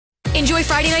Enjoy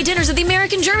Friday night dinners at the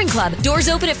American German Club. Doors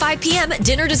open at 5 p.m.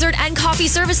 Dinner, dessert, and coffee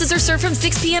services are served from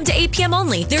 6 p.m. to 8 p.m.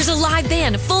 only. There's a live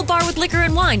band, full bar with liquor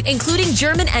and wine, including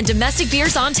German and domestic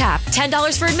beers on tap.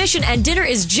 $10 for admission, and dinner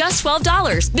is just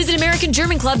 $12. Visit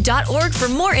AmericanGermanClub.org for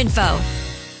more info.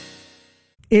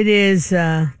 It is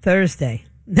Thursday.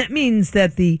 That means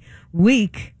that the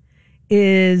week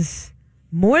is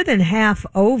more than half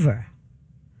over.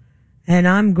 And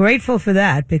I'm grateful for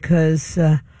that because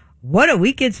what a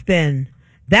week it's been.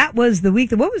 That was the week.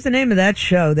 What was the name of that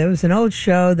show? There was an old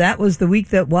show. That was the week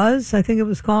that was, I think it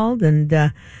was called. And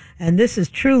this has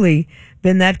truly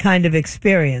been that kind of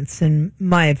experience, in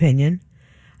my opinion.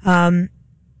 I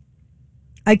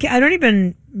don't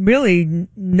even really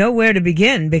know where to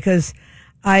begin because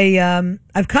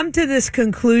I've come to this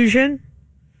conclusion,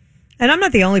 and I'm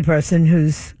not the only person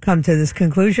who's come to this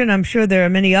conclusion. I'm sure there are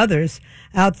many others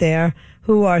out there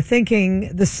who are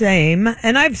thinking the same,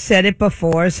 and I've said it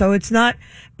before, so it's not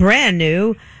brand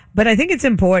new, but I think it's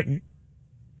important.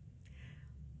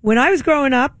 When I was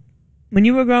growing up, when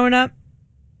you were growing up,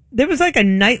 there was like a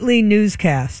nightly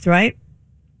newscast, right?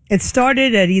 It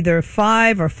started at either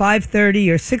 5 or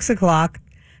 5:30 or 6 o'clock,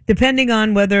 depending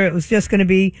on whether it was just going to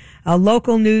be a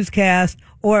local newscast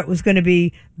or it was going to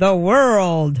be the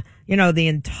world, the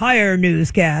entire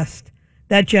newscast.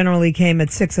 That generally came at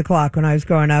 6 o'clock when I was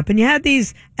growing up. And you had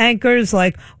these anchors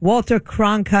like Walter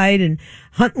Cronkite and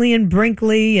Huntley and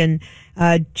Brinkley and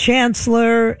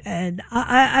Chancellor. And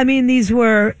I mean, these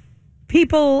were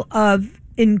people of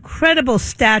incredible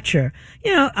stature.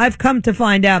 I've come to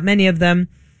find out many of them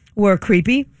were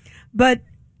creepy, but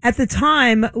at the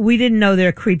time, we didn't know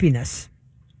their creepiness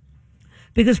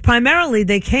because primarily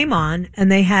they came on and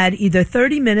they had either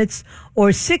 30 minutes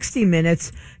or 60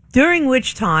 minutes, during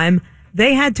which time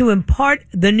they had to impart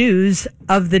the news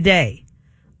of the day,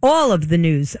 all of the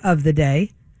news of the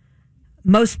day.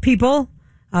 Most people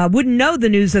wouldn't know the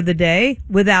news of the day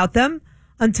without them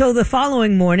until the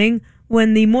following morning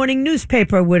when the morning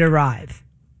newspaper would arrive.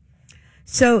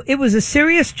 So it was a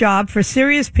serious job for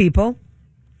serious people.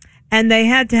 And they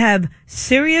had to have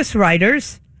serious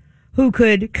writers who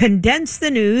could condense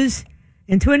the news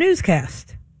into a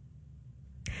newscast.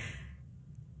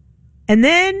 And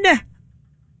then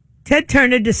Ted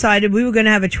Turner decided we were going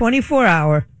to have a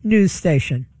 24-hour news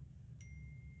station.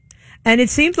 And it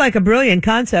seemed like a brilliant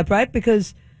concept, right?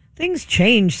 Because things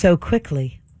change so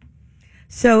quickly.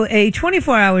 So a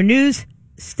 24-hour news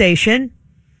station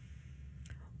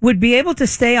would be able to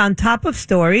stay on top of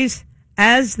stories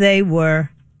as they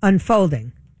were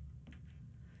unfolding,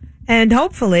 and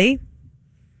hopefully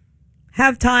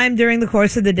have time during the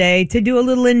course of the day to do a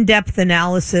little in-depth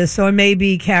analysis, or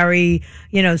maybe carry,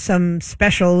 some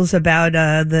specials about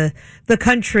the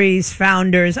country's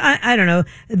founders. I don't know.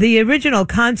 The original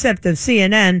concept of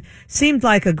CNN seemed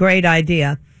like a great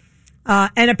idea.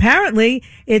 And apparently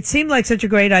it seemed like such a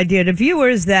great idea to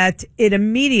viewers that it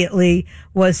immediately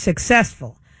was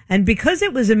successful. And because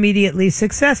it was immediately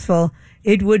successful,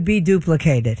 it would be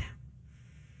duplicated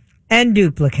and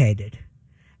duplicated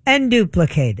and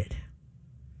duplicated.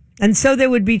 And so there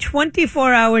would be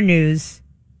 24-hour news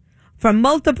from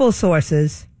multiple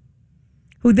sources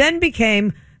who then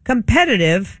became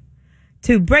competitive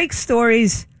to break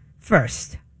stories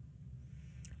first.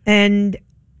 And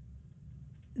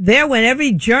there went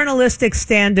every journalistic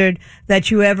standard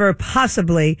that you ever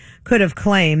possibly could have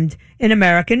claimed in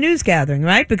American news gathering,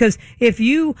 right? Because if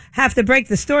you have to break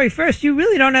the story first, you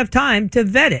really don't have time to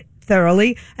vet it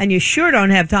thoroughly, and you sure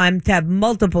don't have time to have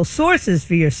multiple sources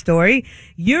for your story.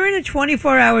 You're in a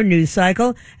 24-hour news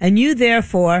cycle, and you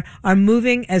therefore are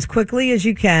moving as quickly as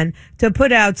you can to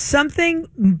put out something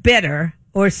better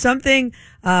or something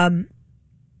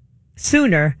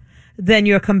sooner than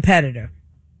your competitor.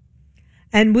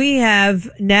 And we have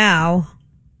now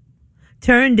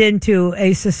turned into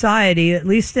a society, at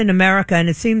least in America, and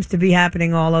it seems to be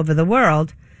happening all over the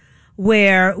world,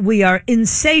 where we are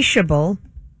insatiable.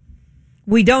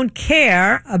 We don't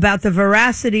care about the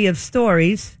veracity of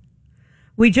stories.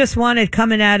 We just want it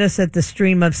coming at us at the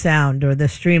stream of sound or the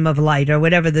stream of light or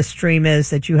whatever the stream is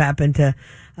that you happen to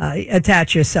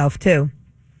attach yourself to.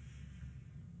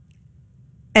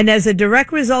 And as a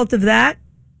direct result of that,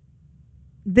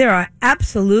 there are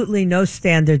absolutely no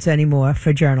standards anymore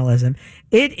for journalism.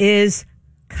 It is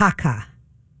caca.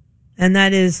 And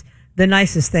that is the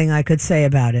nicest thing I could say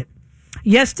about it.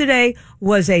 Yesterday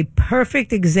was a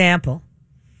perfect example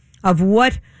of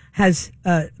what has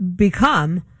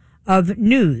become of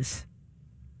news.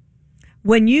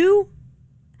 When you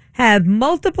have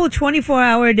multiple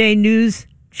 24-hour-a-day news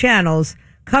channels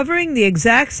covering the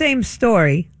exact same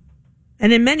story,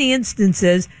 and in many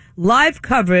instances, live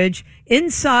coverage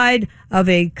inside of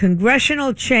a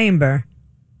congressional chamber,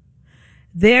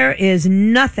 there is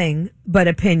nothing but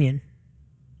opinion.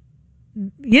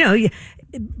 You know,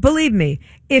 believe me,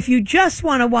 if you just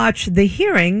want to watch the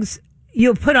hearings,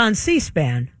 you'll put on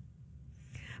C-SPAN.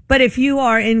 But if you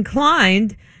are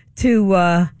inclined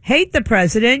to hate the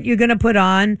president, you're going to put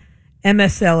on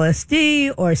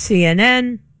MSLSD or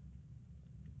CNN.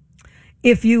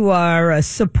 If you are a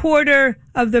supporter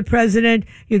of the president,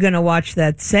 you're going to watch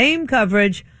that same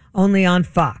coverage only on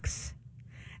Fox.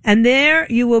 And there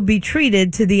you will be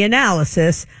treated to the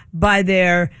analysis by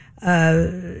their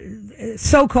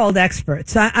so-called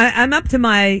experts. I'm up to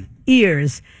my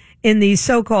ears in these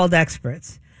so-called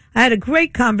experts. I had a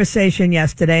great conversation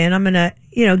yesterday, and I'm going to,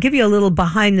 give you a little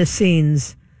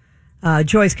behind-the-scenes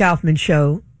Joyce Kaufman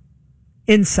show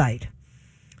insight.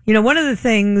 One of the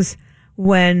things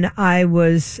when I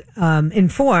was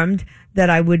informed that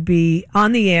I would be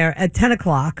on the air at 10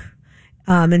 o'clock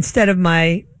instead of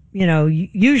my,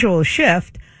 usual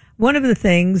shift, one of the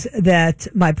things that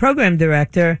my program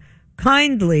director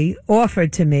kindly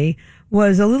offered to me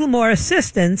was a little more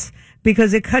assistance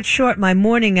because it cut short my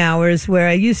morning hours where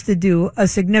I used to do a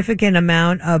significant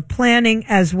amount of planning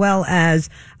as well as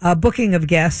booking of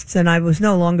guests, and I was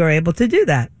no longer able to do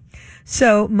that.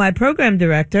 So my program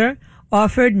director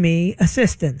offered me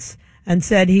assistance and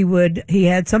said he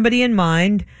had somebody in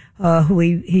mind who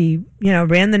he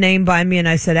ran the name by me, and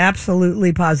I said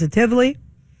absolutely, positively.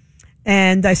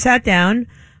 And I sat down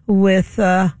with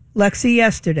Lexi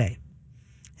yesterday,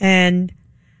 and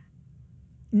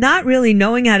not really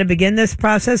knowing how to begin this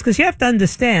process, because you have to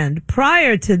understand,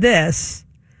 prior to the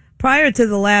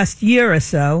last year or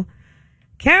so,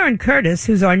 Karen Curtis,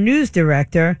 who's our news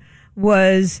director,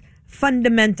 was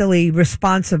fundamentally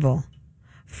responsible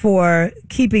for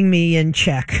keeping me in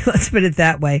check. Let's put it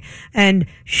that way. And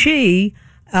she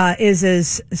is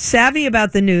as savvy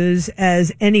about the news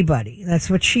as anybody. That's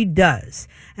what she does.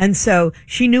 And so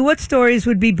she knew what stories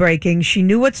would be breaking. She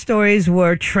knew what stories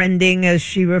were trending, as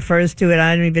she refers to it.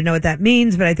 I don't even know what that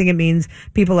means, but I think it means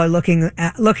people are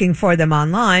looking for them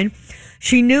online.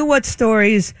 She knew what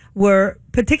stories were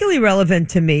particularly relevant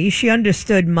to me. She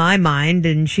understood my mind,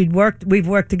 and we've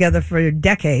worked together for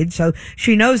decades, so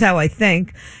she knows how I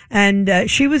think. And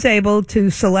she was able to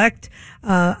select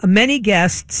many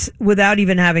guests without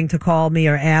even having to call me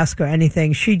or ask or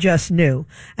anything. She just knew.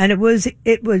 And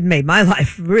it made my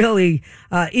life really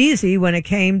easy when it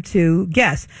came to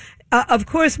guests. Of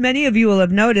course, many of you will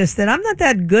have noticed that I'm not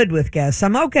that good with guests.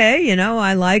 I'm okay.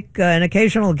 I like an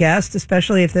occasional guest,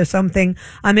 especially if there's something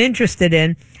I'm interested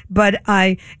in. But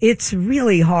it's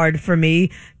really hard for me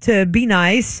to be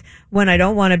nice when I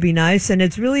don't want to be nice. And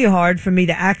it's really hard for me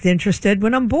to act interested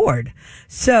when I'm bored.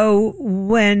 So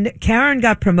when Karen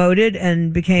got promoted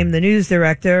and became the news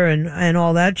director and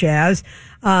all that jazz,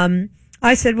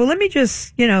 I said, well, let me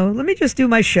just do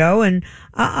my show, and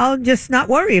I'll just not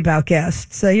worry about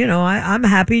guests. I'm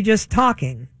happy just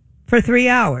talking for 3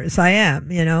 hours. I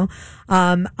am,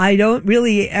 I don't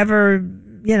really ever,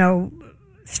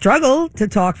 struggle to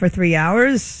talk for 3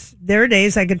 hours. There are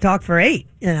days I could talk for 8,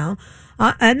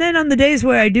 and then on the days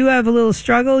where I do have a little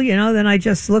struggle, then I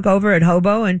just look over at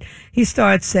Hobo and he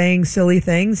starts saying silly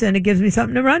things, and it gives me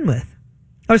something to run with.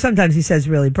 Or sometimes he says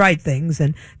really bright things,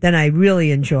 and then I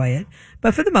really enjoy it.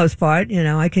 But for the most part,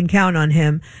 I can count on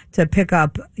him to pick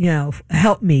up,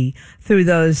 help me through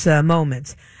those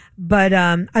moments. But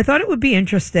I thought it would be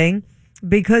interesting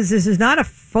because this is not a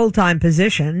full-time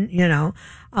position,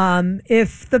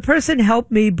 if the person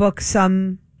helped me book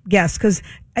some guests, because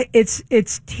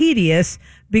it's tedious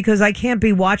because I can't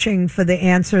be watching for the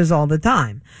answers all the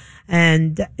time.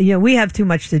 And, we have too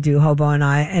much to do, Hobo and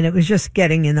I, and it was just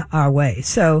getting in our way.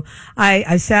 So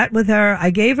I sat with her. I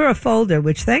gave her a folder,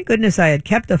 which thank goodness I had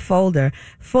kept a folder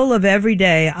full of every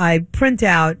day. I print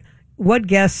out what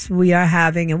guests we are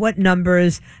having and what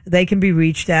numbers they can be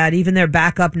reached at, even their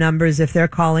backup numbers if they're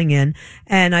calling in.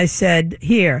 And I said,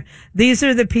 here, these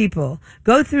are the people.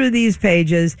 Go through these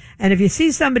pages, and if you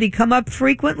see somebody come up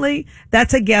frequently,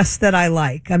 that's a guest that I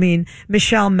like. I mean,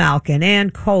 Michelle Malkin,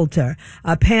 Ann Coulter,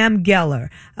 Pam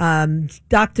Geller,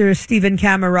 Dr. Stephen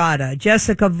Camerata,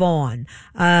 Jessica Vaughn,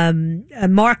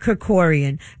 Mark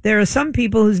Krikorian. There are some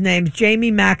people whose names,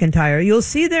 Jamie McIntyre, you'll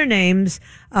see their names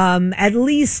at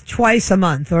least twice a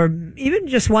month or even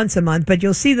just once a month, but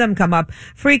you'll see them come up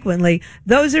frequently.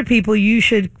 Those are people you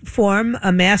should form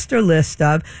a master list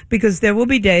of, because there will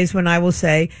be days when I will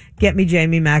say, get me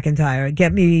Jamie McIntyre,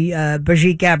 get me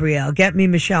Brigitte Gabrielle, get me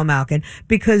Michelle Malkin,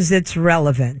 because it's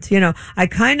relevant. I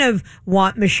kind of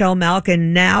want Michelle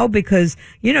Malkin now because,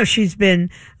 she's been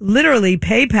literally,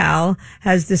 PayPal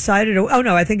has decided,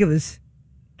 I think it was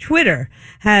Twitter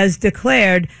has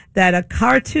declared that a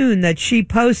cartoon that she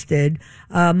posted,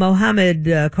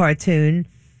 Mohammed cartoon,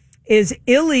 is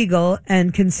illegal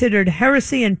and considered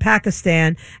heresy in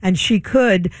Pakistan, and she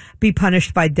could be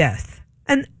punished by death.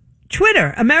 And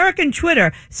Twitter, American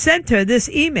Twitter, sent her this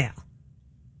email.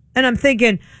 And I'm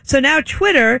thinking, so now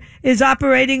Twitter is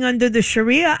operating under the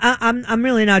Sharia? I'm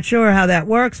really not sure how that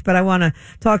works, but I want to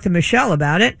talk to Michelle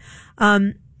about it.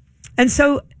 And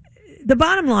so the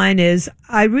bottom line is,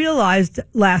 I realized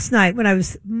last night when I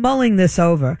was mulling this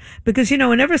over, because,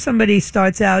 whenever somebody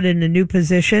starts out in a new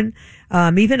position,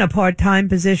 even a part-time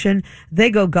position, they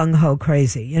go gung-ho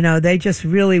crazy. They just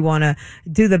really want to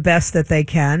do the best that they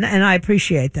can, and I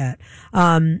appreciate that.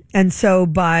 And so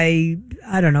by,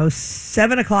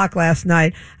 7:00 last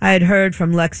night, I had heard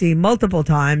from Lexi multiple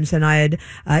times, and I had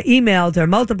emailed her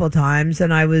multiple times,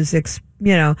 and I was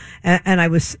and I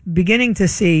was beginning to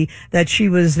see that she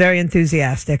was very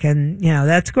enthusiastic, and,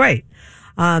 that's great.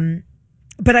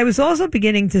 But I was also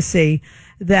beginning to see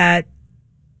that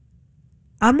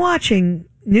I'm watching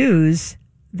news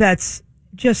that's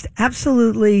just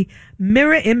absolutely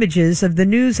mirror images of the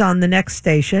news on the next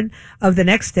station, of the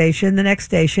next station, the next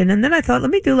station. And then I thought, let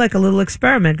me do like a little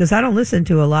experiment, because I don't listen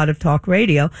to a lot of talk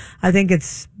radio. I think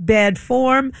it's bad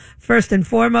form, first and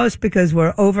foremost, because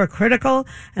we're overcritical.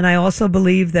 And I also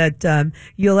believe that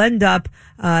you'll end up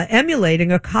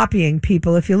emulating or copying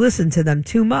people if you listen to them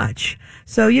too much.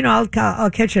 So, I'll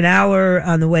catch an hour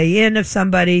on the way in of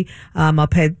somebody. I'll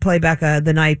play back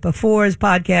the night before's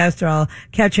podcast, or I'll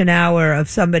catch an hour of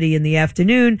somebody in the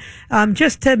afternoon,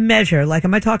 just to measure, like,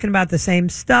 am I talking about the same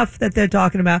stuff that they're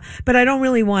talking about? But I don't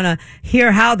really want to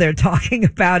hear how they're talking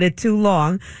about it too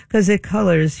long, because it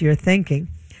colors your thinking.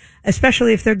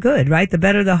 Especially if they're good, right? The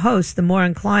better the host, the more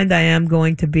inclined I am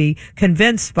going to be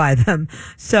convinced by them.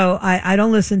 So I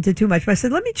don't listen to too much. But I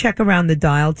said, let me check around the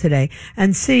dial today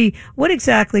and see what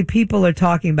exactly people are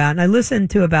talking about. And I listened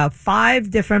to about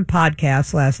 5 different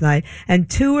podcasts last night and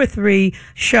 2 or 3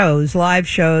 shows, live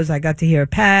shows. I got to hear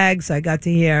PAGS. I got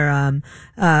to hear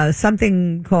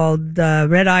something called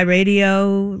Red Eye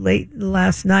Radio late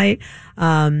last night.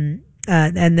 And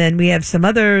then we have some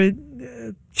other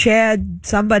Chad,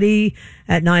 somebody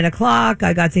at 9:00.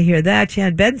 I got to hear that.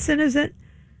 Chad Benson, is it?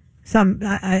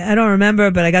 I don't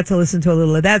remember, but I got to listen to a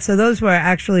little of that. So those were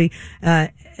actually,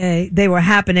 they were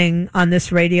happening on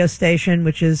this radio station,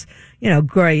 which is,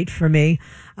 great for me.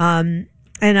 And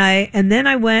then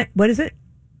I went, what is it?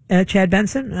 Chad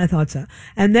Benson? I thought so.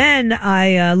 And then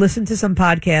I listened to some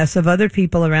podcasts of other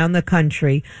people around the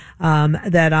country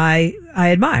that I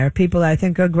admire, people that I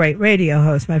think are great radio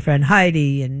hosts. My friend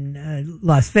Heidi in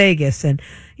Las Vegas, and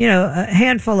a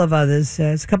handful of others.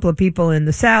 There's a couple of people in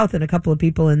the South and a couple of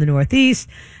people in the Northeast,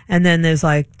 and then there's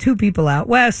like 2 people out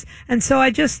West. And so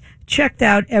I just checked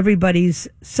out everybody's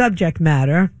subject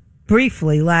matter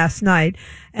briefly last night,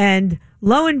 and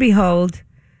lo and behold,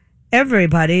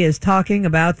 everybody is talking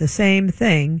about the same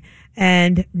thing,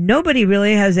 and nobody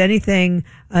really has anything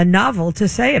novel to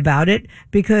say about it,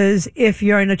 because if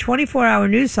you're in a 24-hour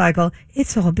news cycle,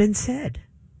 it's all been said.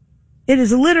 It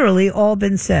has literally all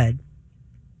been said.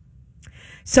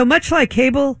 So much like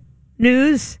cable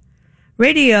news,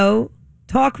 radio,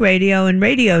 talk radio, and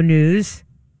radio news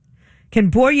can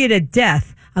bore you to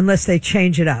death unless they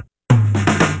change it up.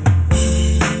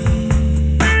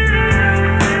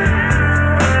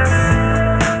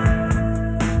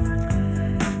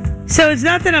 So it's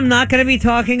not that I'm not going to be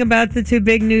talking about the 2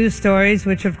 big news stories,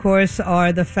 which of course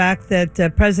are the fact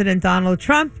that President Donald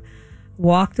Trump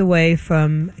walked away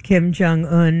from Kim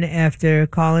Jong-un after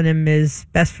calling him his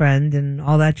best friend and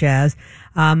all that jazz,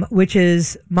 which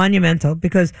is monumental,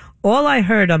 because all I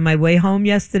heard on my way home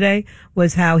yesterday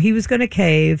was how he was going to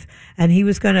cave, and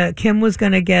Kim was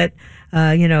going to get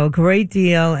a great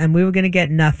deal, and we were going to get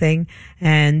nothing.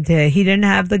 And he didn't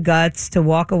have the guts to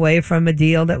walk away from a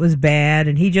deal that was bad,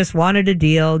 and he just wanted a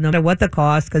deal, no matter what the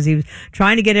cost, because he was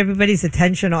trying to get everybody's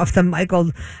attention off the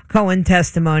Michael Cohen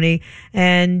testimony.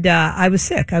 And I was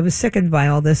sick. I was sickened by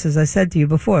all this, as I said to you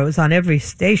before. It was on every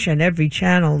station, every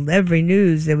channel, every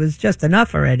news. It was just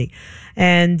enough already.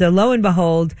 And lo and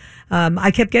behold,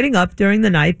 I kept getting up during the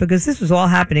night, because this was all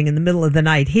happening in the middle of the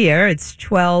night here. It's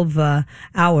 12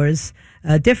 hours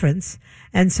difference.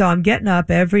 And so I'm getting up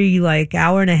every like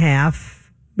hour and a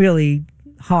half, really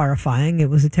horrifying. It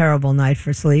was a terrible night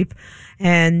for sleep.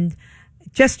 And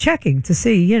just checking to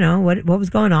see, what was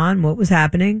going on, what was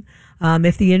happening,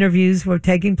 if the interviews were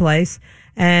taking place.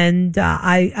 And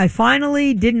I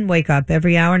finally didn't wake up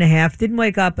every hour and a half, didn't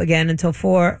wake up again until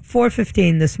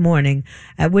 4:15 this morning,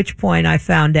 at which point I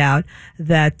found out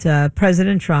that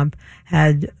President Trump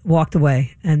had walked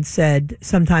away and said,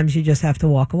 sometimes you just have to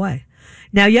walk away.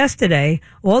 Now, yesterday,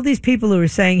 all these people who were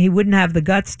saying he wouldn't have the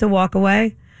guts to walk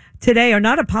away today are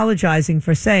not apologizing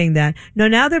for saying that. No,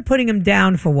 now they're putting him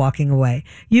down for walking away.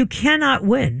 You cannot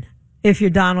win if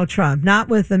you're Donald Trump, not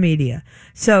with the media.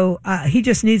 So he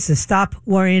just needs to stop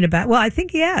worrying about, well, I think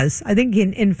he has. I think,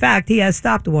 in fact, he has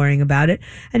stopped worrying about it.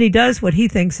 And he does what he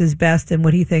thinks is best and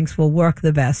what he thinks will work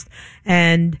the best.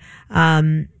 And,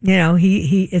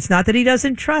 it's not that he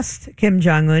doesn't trust Kim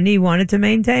Jong-un. He wanted to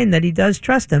maintain that he does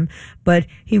trust him, but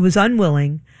he was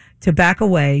unwilling to back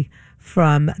away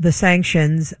from the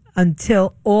sanctions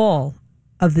until all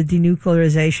of the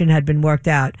denuclearization had been worked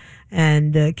out.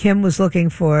 And Kim was looking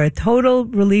for a total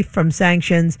relief from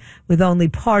sanctions with only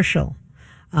partial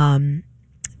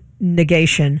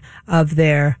negation of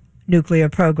their nuclear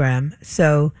program.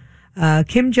 So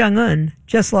Kim Jong-un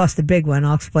just lost a big one.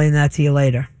 I'll explain that to you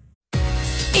later.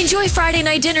 Enjoy Friday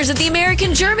night dinners at the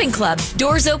American German Club.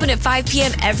 Doors open at 5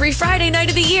 p.m. every Friday night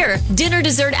of the year. Dinner,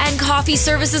 dessert, and coffee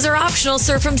services are optional,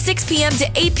 served from 6 p.m.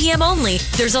 to 8 p.m. only.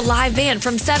 There's a live band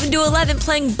from 7 to 11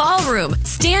 playing ballroom,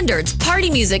 standards, party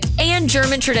music, and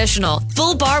German traditional.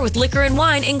 Full bar with liquor and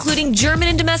wine, including German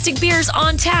and domestic beers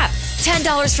on tap.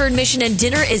 $10 for admission and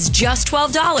dinner is just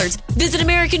 $12. Visit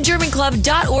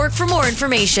AmericanGermanClub.org for more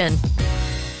information.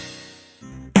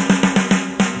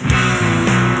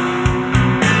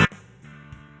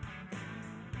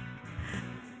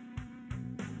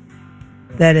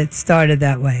 That it started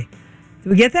that way. Did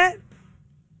we get that?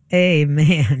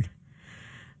 Amen.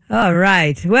 All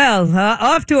right. Well,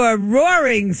 off to a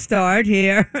roaring start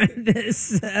here in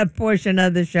this portion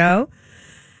of the show.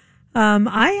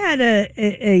 I had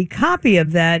a copy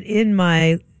of that in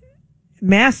my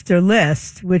master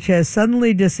list, which has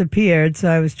suddenly disappeared.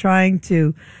 So I was trying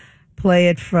to play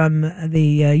it from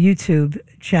the YouTube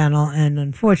channel, and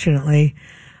unfortunately,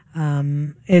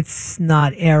 it's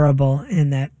not airable in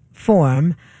that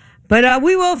form, but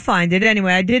we will find it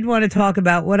anyway. I did want to talk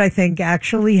about what I think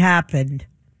actually happened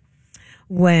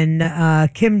when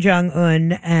Kim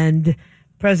Jong-un and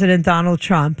President Donald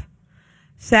Trump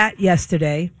sat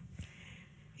yesterday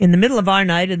in the middle of our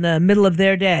night, in the middle of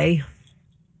their day,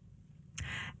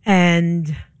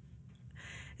 and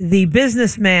the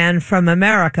businessman from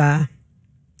America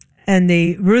and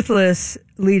the ruthless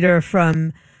leader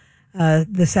from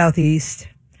the Southeast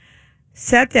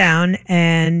sat down,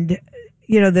 and,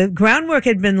 the groundwork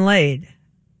had been laid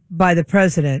by the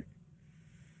president.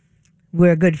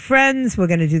 We're good friends. We're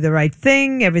going to do the right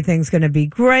thing. Everything's going to be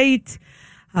great.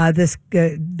 They're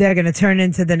going to turn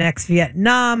into the next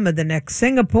Vietnam or the next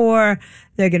Singapore.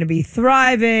 They're going to be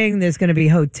thriving. There's going to be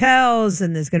hotels,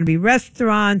 and there's going to be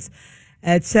restaurants,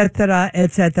 et cetera,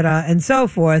 and so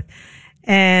forth.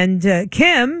 And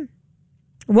Kim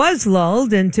was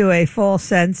lulled into a false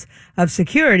sense of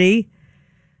security.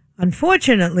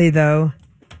 Unfortunately, though,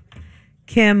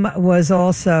 Kim was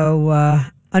also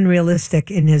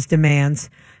unrealistic in his demands.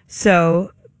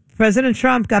 So President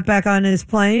Trump got back on his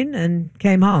plane and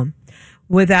came home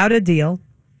without a deal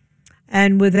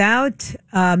and without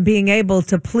being able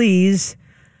to please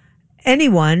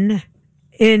anyone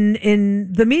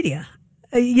in the media.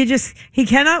 He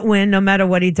cannot win no matter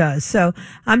what he does. So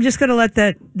I'm just going to let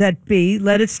that be,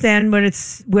 let it stand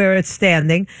where it's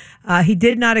standing. He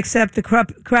did not accept the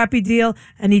crappy deal,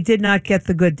 and he did not get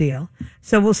the good deal.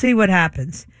 So we'll see what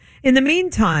happens. In the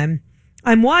meantime,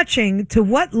 I'm watching to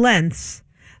what lengths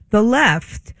the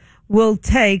left will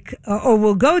take or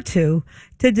will go to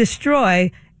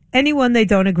destroy anyone they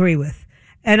don't agree with.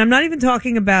 And I'm not even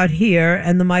talking about here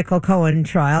and the Michael Cohen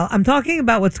trial. I'm talking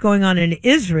about what's going on in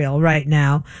Israel right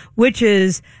now, which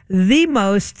is the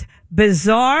most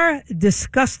bizarre,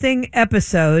 disgusting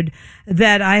episode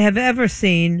that I have ever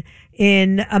seen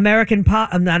in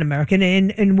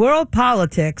in world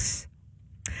politics.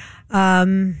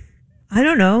 I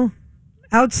don't know,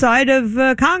 outside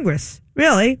of Congress,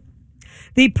 really.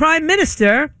 The prime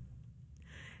minister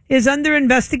is under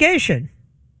investigation.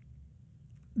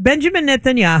 Benjamin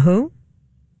Netanyahu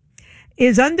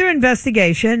is under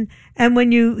investigation, and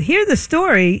when you hear the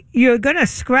story, you're going to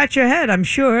scratch your head, I'm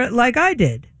sure, like I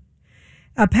did.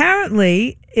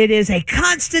 Apparently, it is a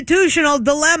constitutional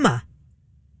dilemma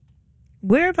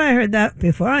Where have I heard that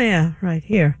before? Oh, yeah, right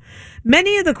here.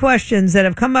 Many of the questions that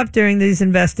have come up during these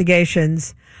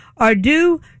investigations are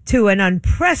due to an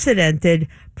unprecedented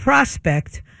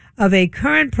prospect of a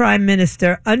current prime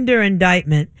minister under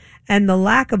indictment and the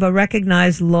lack of a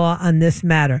recognized law on this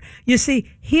matter. You see,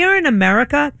 here in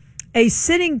America, a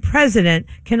sitting president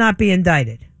cannot be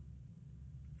indicted.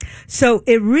 So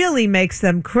it really makes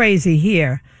them crazy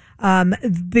here.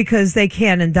 Because they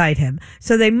can't indict him.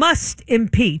 So they must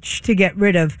impeach to get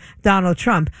rid of Donald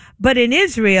Trump. But in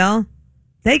Israel,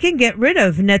 they can get rid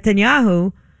of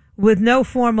Netanyahu with no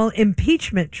formal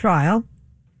impeachment trial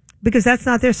because that's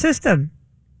not their system.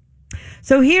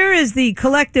 So here is the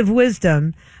collective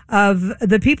wisdom of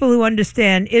the people who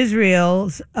understand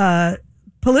Israel's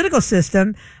political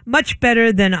system much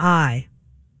better than I.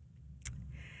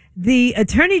 The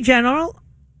Attorney General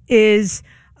is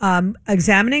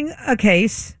examining a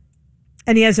case,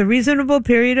 and he has a reasonable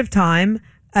period of time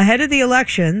ahead of the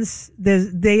elections.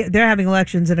 They're having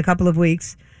elections in a couple of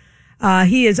weeks.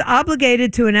 He is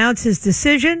obligated to announce his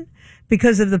decision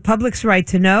because of the public's right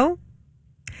to know.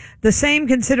 The same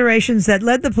considerations that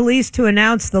led the police to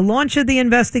announce the launch of the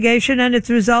investigation and its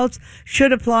results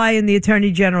should apply in the Attorney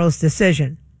General's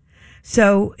decision.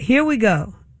 So here we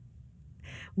go.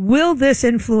 Will this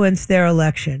influence their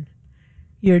election?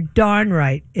 You're darn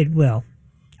right it will.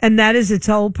 And that is its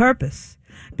whole purpose.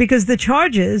 Because the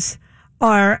charges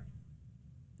are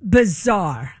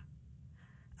bizarre.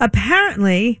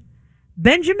 Apparently,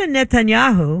 Benjamin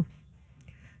Netanyahu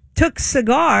took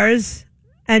cigars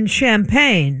and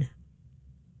champagne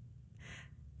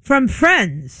from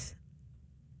friends.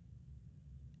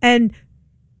 And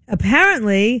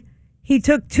apparently, he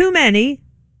took too many.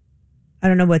 I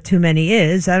don't know what too many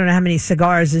is. I don't know how many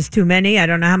cigars is too many. I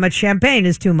don't know how much champagne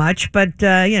is too much, but,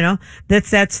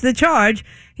 that's the charge.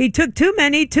 He took too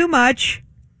many, too much,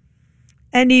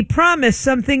 and he promised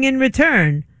something in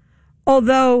return.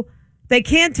 Although they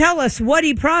can't tell us what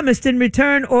he promised in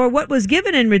return or what was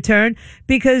given in return,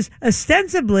 because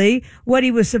ostensibly what he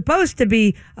was supposed to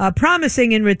be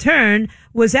promising in return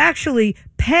was actually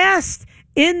passed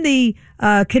in the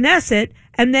Knesset,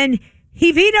 and then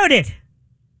he vetoed it.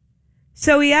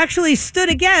 So he actually stood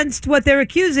against what they're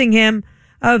accusing him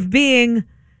of being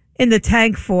in the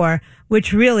tank for,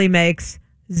 which really makes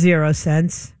zero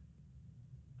sense.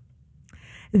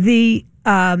 The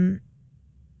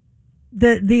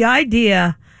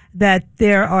idea that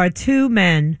there are two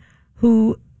men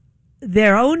who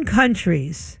their own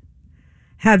countries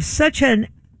have such an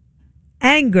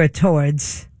anger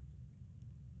towards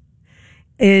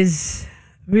is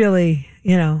really,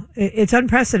 it's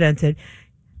unprecedented.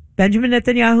 Benjamin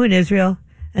Netanyahu in Israel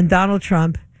and Donald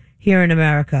Trump here in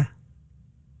America.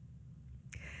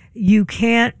 You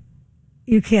can't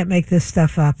make this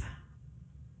stuff up.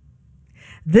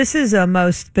 This is a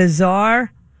most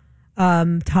bizarre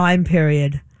time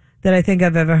period that I think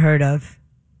I've ever heard of.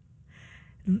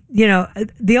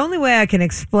 The only way I can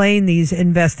explain these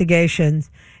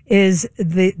investigations is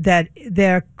that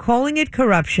they're calling it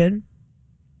corruption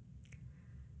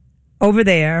over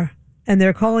there, and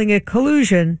they're calling it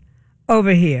collusion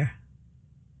over here.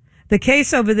 The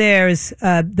case over there is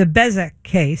the Bezek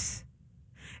case.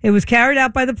 It was carried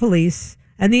out by the police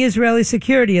and the Israeli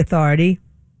Security Authority,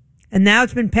 and now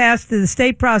it's been passed to the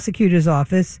state prosecutor's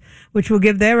office, which will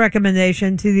give their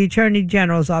recommendation to the Attorney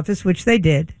General's office, which they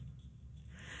did.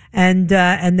 And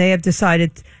they have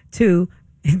decided to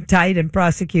indict and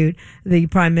prosecute the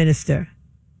prime minister.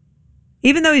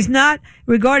 Even though he's not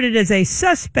regarded as a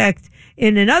suspect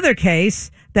in another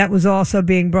case that was also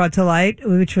being brought to light,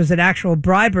 which was an actual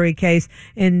bribery case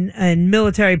in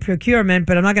military procurement,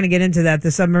 but I'm not going to get into that,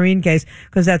 the submarine case,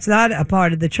 because that's not a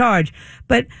part of the charge.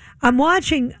 But I'm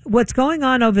watching what's going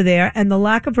on over there and the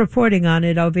lack of reporting on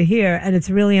it over here, and it's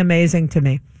really amazing to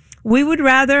me. We would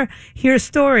rather hear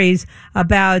stories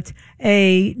about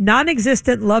a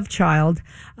non-existent love child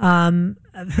from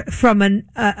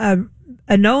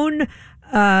a known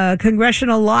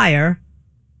congressional liar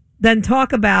than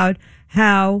talk about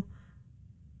how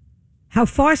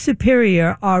far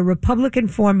superior our Republican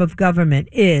form of government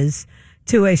is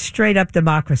to a straight-up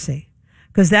democracy.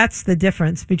 Because that's the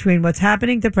difference between what's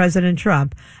happening to President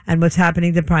Trump and what's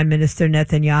happening to Prime Minister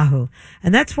Netanyahu.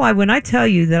 And that's why when I tell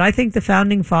you that I think the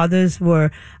Founding Fathers were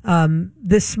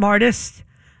the smartest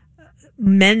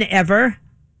men ever,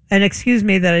 and excuse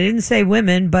me that I didn't say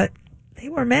women, but they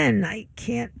were men. I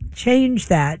can't change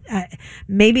that.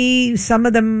 Maybe some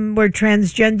of them were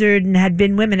transgendered and had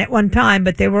been women at one time,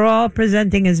 but they were all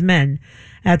presenting as men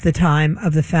at the time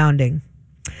of the founding.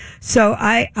 So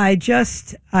I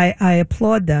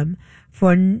applaud them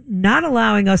for not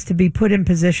allowing us to be put in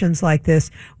positions like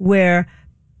this where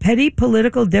petty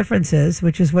political differences,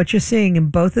 which is what you're seeing in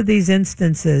both of these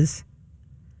instances,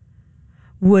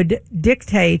 would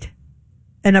dictate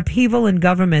an upheaval in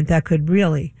government that could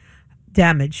really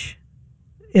damage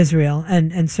Israel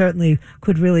and certainly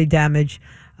could really damage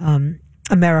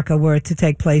America were it to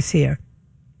take place here.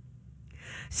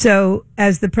 So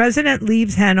as the president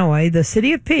leaves Hanoi, the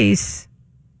city of peace,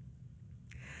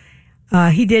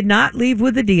 he did not leave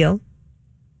with a deal.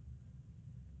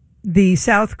 The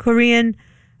South Korean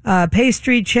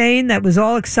pastry chain that was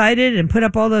all excited and put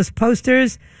up all those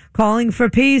posters calling for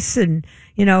peace and,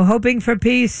 hoping for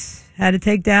peace had to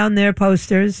take down their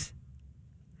posters.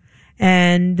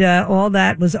 And all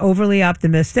that was overly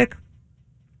optimistic.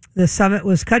 The summit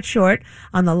was cut short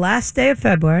on the last day of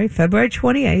February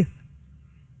 28th.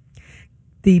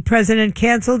 The president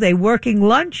canceled a working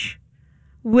lunch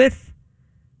with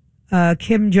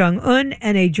Kim Jong-un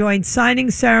and a joint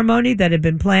signing ceremony that had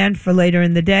been planned for later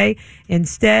in the day.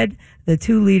 Instead, the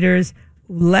two leaders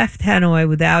left Hanoi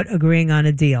without agreeing on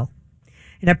a deal.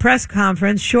 In a press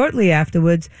conference shortly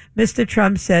afterwards, Mr.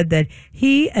 Trump said that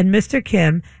he and Mr.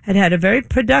 Kim had a very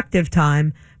productive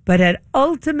time, but had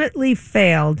ultimately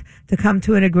failed to come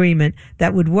to an agreement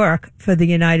that would work for the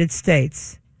United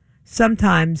States.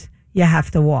 Sometimes you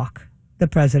have to walk, the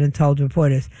president told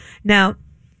reporters. Now,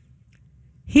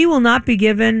 he will not be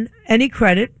given any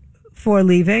credit for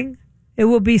leaving. It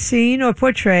will be seen or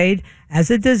portrayed as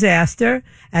a disaster,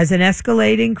 as an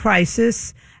escalating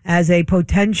crisis, as a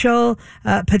potentially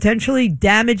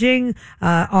damaging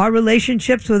our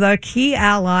relationships with our key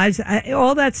allies,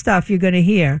 all that stuff you're going to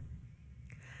hear.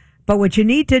 But what you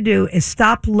need to do is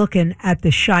stop looking at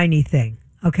the shiny thing,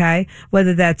 okay?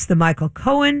 Whether that's the Michael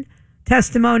Cohen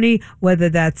testimony, whether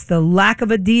that's the lack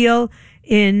of a deal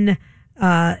in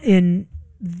Hanoi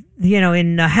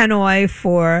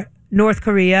for North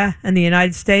Korea and the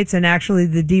United States, and actually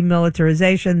the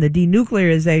demilitarization, the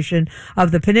denuclearization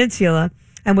of the peninsula.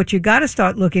 And what you got to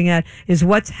start looking at is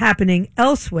what's happening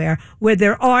elsewhere where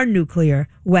there are nuclear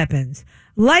weapons.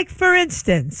 Like, for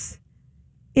instance,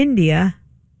 India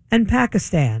and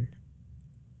Pakistan.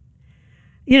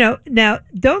 Now,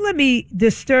 don't let me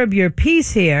disturb your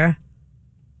peace here.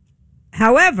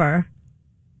 However,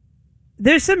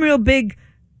 there's some real big,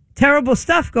 terrible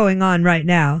stuff going on right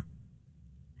now.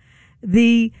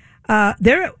 They're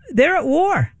at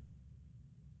war.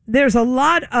 There's a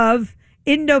lot of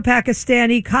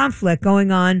Indo-Pakistani conflict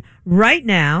going on right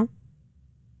now,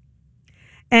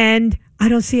 and I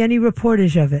don't see any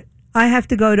reportage of it. I have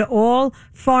to go to all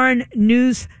foreign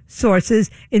news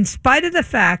sources, in spite of the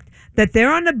fact that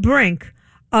they're on the brink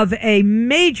of a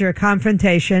major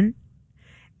confrontation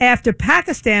after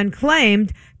Pakistan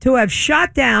claimed to have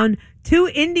shot down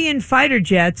 2 Indian fighter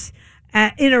jets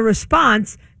in a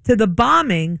response to the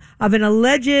bombing of an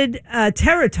alleged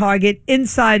terror target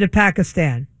inside of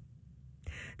Pakistan.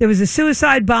 There was a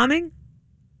suicide bombing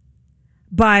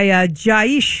by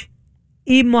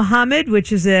Jaish-e-Mohammed,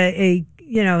 which is an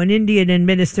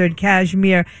Indian-administered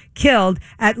Kashmir, killed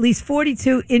at least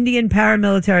 42 Indian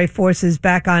paramilitary forces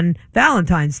back on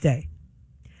Valentine's Day.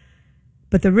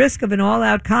 But the risk of an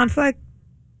all-out conflict,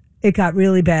 it got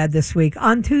really bad this week,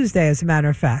 on Tuesday, as a matter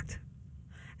of fact.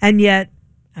 And yet,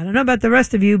 I don't know about the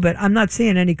rest of you, but I'm not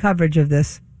seeing any coverage of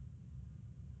this.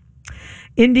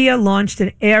 India launched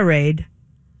an air raid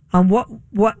on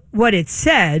what it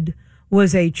said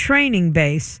was a training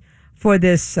base for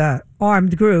this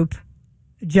armed group,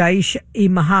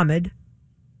 Jaish-e-Mohammed.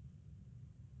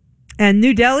 And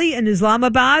New Delhi and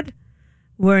Islamabad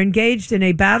were engaged in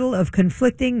a battle of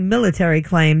conflicting military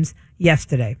claims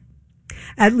yesterday.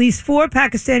 At least 4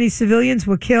 Pakistani civilians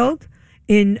were killed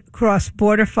in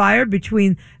cross-border fire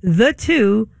between the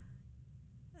two.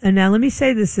 And now let me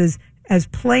say this as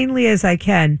plainly as I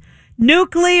can.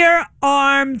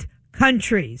 Nuclear-armed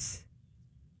countries.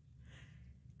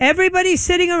 Everybody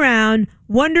sitting around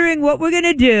wondering what we're going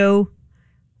to do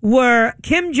were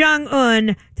Kim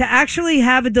Jong-un to actually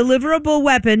have a deliverable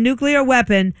weapon, nuclear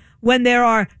weapon, when there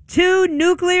are 2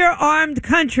 nuclear-armed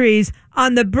countries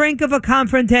on the brink of a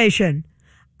confrontation.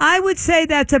 I would say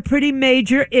that's a pretty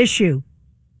major issue.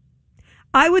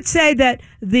 I would say that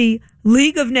the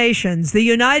League of Nations, the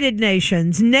United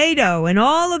Nations, NATO, and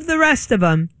all of the rest of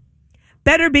them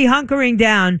better be hunkering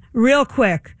down real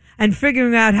quick and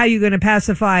figuring out how you're going to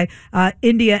pacify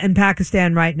India and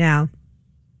Pakistan right now.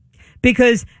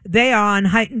 Because they are on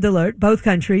heightened alert, both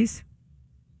countries.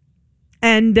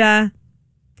 And, the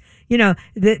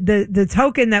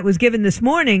token that was given this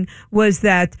morning was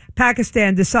that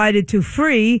Pakistan decided to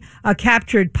free a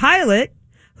captured pilot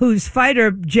whose fighter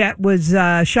jet was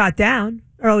shot down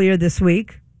earlier this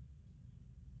week.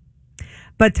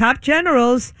 But top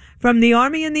generals from the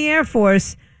Army and the Air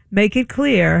Force make it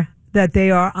clear that they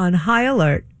are on high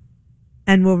alert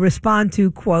and will respond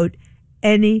to, quote,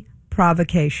 any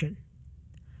provocation.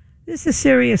 This is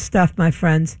serious stuff, my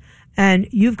friends. And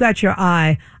you've got your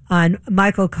eye on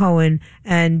Michael Cohen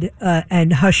and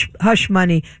hush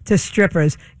money to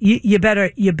strippers. You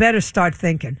better start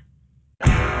thinking.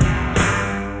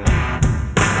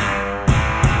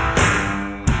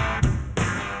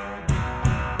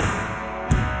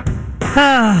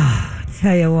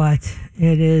 Tell you what,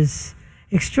 it is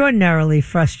extraordinarily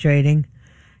frustrating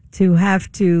to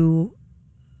have to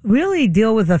really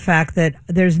deal with the fact that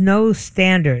there's no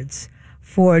standards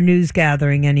for news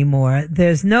gathering anymore.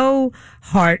 There's no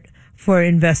heart for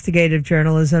investigative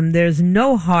journalism. There's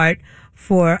no heart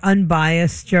for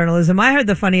unbiased journalism. I heard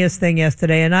the funniest thing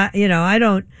yesterday, and I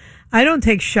don't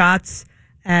take shots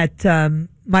at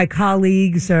my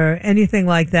colleagues or anything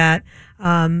like that.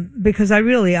 Because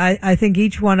I think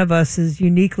each one of us is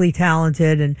uniquely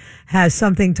talented and has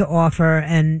something to offer.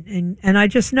 And I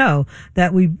just know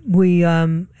that we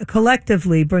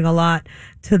collectively bring a lot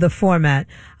to the format.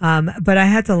 But I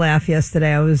had to laugh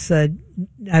yesterday. I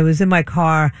was in my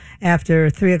car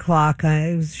after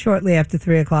 3:00. It was shortly after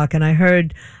 3:00, and I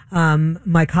heard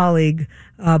my colleague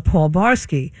Paul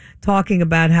Barsky talking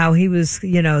about how he was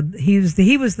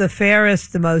the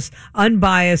fairest, the most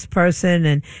unbiased person,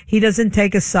 and he doesn't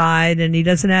take a side, and he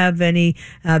doesn't have any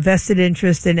vested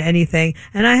interest in anything.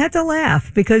 And I had to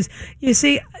laugh because, you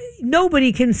see,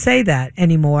 nobody can say that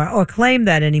anymore or claim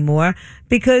that anymore,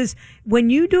 because when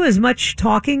you do as much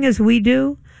talking as we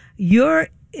do, your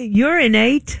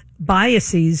innate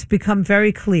biases become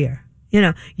very clear.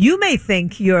 You may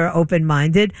think you're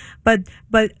open-minded, but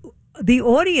the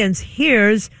audience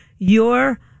hears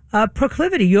your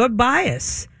proclivity, your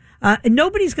bias.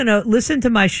 Nobody's going to listen to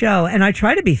my show, and I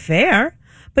try to be fair,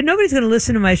 but nobody's going to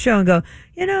listen to my show and go,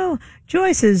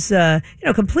 Joyce is,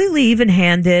 completely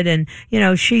even-handed, and,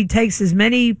 she takes as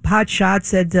many pot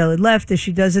shots at the left as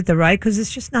she does at the right, because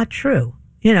it's just not true.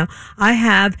 I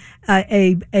have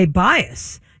a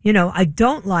bias. I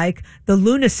don't like the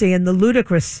lunacy and the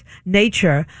ludicrous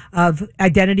nature of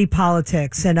identity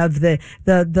politics and of the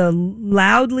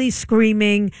loudly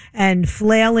screaming and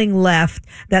flailing left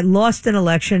that lost an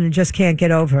election and just can't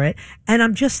get over it. And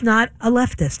I'm just not a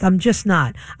leftist. I'm just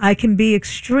not. I can be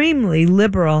extremely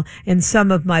liberal in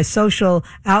some of my social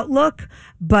outlook,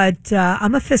 but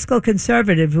I'm a fiscal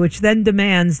conservative, which then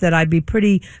demands that I be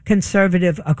pretty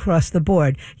conservative across the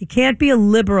board. You can't be a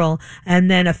liberal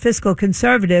and then a fiscal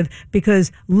conservative,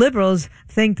 because liberals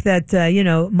think that,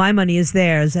 my money is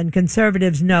theirs, and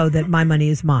conservatives know that my money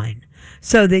is mine.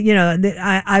 So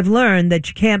that, I've learned that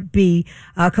you can't be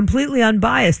completely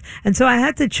unbiased. And so I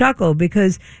had to chuckle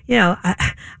because,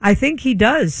 I think he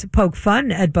does poke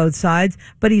fun at both sides,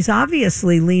 but he's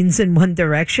obviously leans in one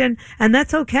direction, and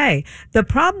that's okay. The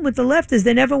problem with the left is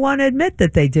they never want to admit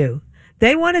that they do.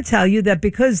 They want to tell you that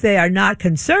because they are not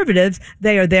conservatives,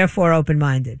 they are therefore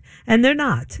open-minded. And they're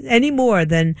not, any more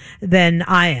than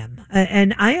I am.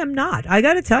 And I am not. I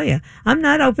got to tell you, I'm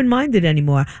not open-minded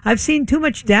anymore. I've seen too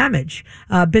much damage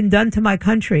been done to my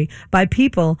country by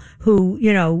people who,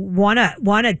 want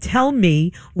to tell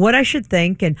me what I should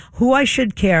think and who I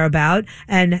should care about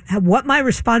and what my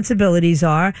responsibilities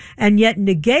are, and yet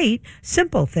negate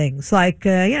simple things like,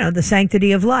 the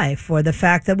sanctity of life, or the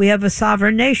fact that we have a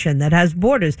sovereign nation that has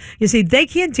borders. You see, they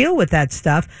can't deal with that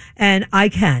stuff, and I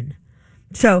can.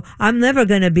 So I'm never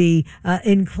going to be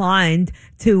inclined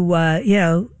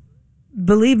to,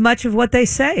 believe much of what they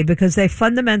say, because they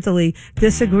fundamentally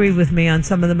disagree with me on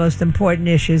some of the most important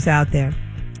issues out there.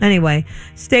 Anyway,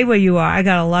 stay where you are. I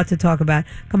got a lot to talk about.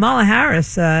 Kamala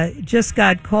Harris just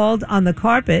got called on the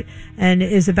carpet and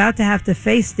is about to have to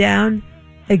face down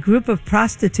a group of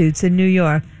prostitutes in New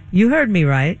York. You heard me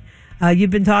right.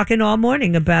 You've been talking all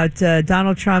morning about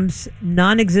Donald Trump's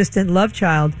non-existent love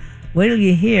child. Wait till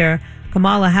you hear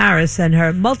Kamala Harris and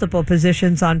her multiple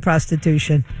positions on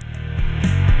prostitution.